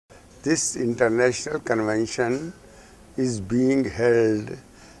This international convention is being held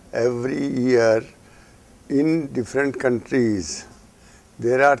every year in different countries.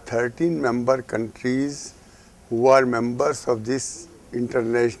 There are 13 member countries who are members of this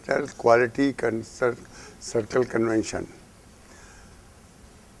International Quality Circle Convention.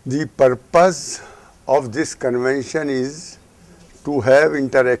 The purpose of this convention is to have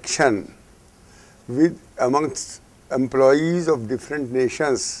interaction with amongst employees of different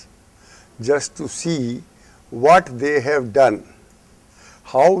nations, just to see what they have done,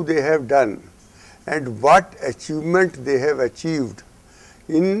 how they have done, and what achievement they have achieved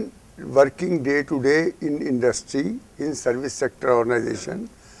in working day to day in industry, in service sector organization,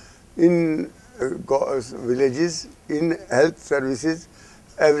 in villages, in health services,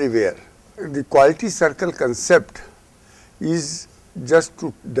 everywhere. The quality circle concept is just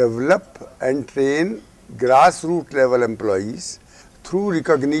to develop and train grassroots level employees. Through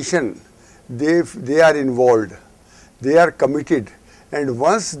recognition, they are involved, they are committed, and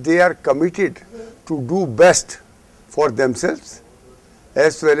once they are committed to do best for themselves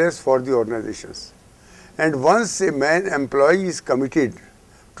as well as for the organizations, and once a employee is committed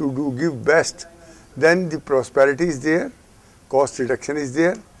to give best, then the prosperity is there, cost reduction is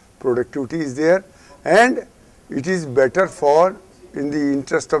there, productivity is there, and it is better for in the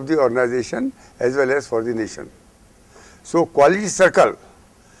interest of the organization as well as for the nation. So, quality circle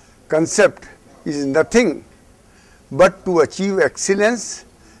concept is nothing but to achieve excellence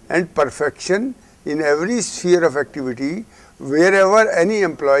and perfection in every sphere of activity wherever any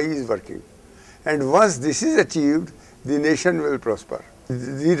employee is working. And once this is achieved, the nation will prosper.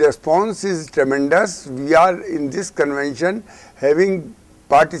 The response is tremendous. We are in this convention having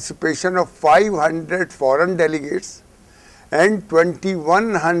participation of 500 foreign delegates and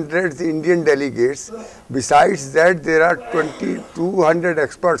 2100 Indian delegates. Besides that, there are 2200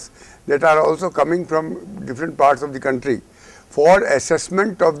 experts that are also coming from different parts of the country for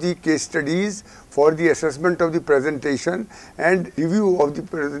assessment of the case studies, for the assessment of the presentation and review of the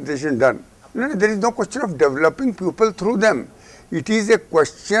presentation done. There is no question of developing people through them. It is a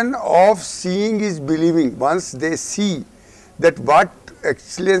question of seeing is believing. Once they see that what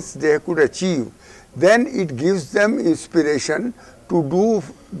excellence they could achieve, then it gives them inspiration to do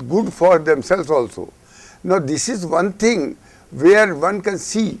good for themselves also. Now, this is one thing where one can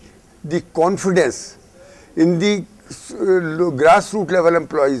see the confidence in the grassroots level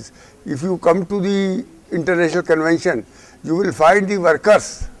employees. If you come to the international convention, you will find the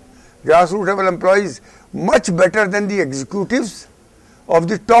workers, grassroots level employees, much better than the executives of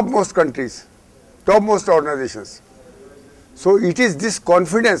the topmost countries, topmost organizations. So, it is this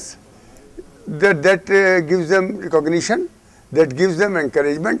confidence that gives them recognition, that gives them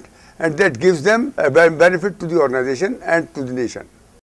encouragement, and that gives them a benefit to the organization and to the nation.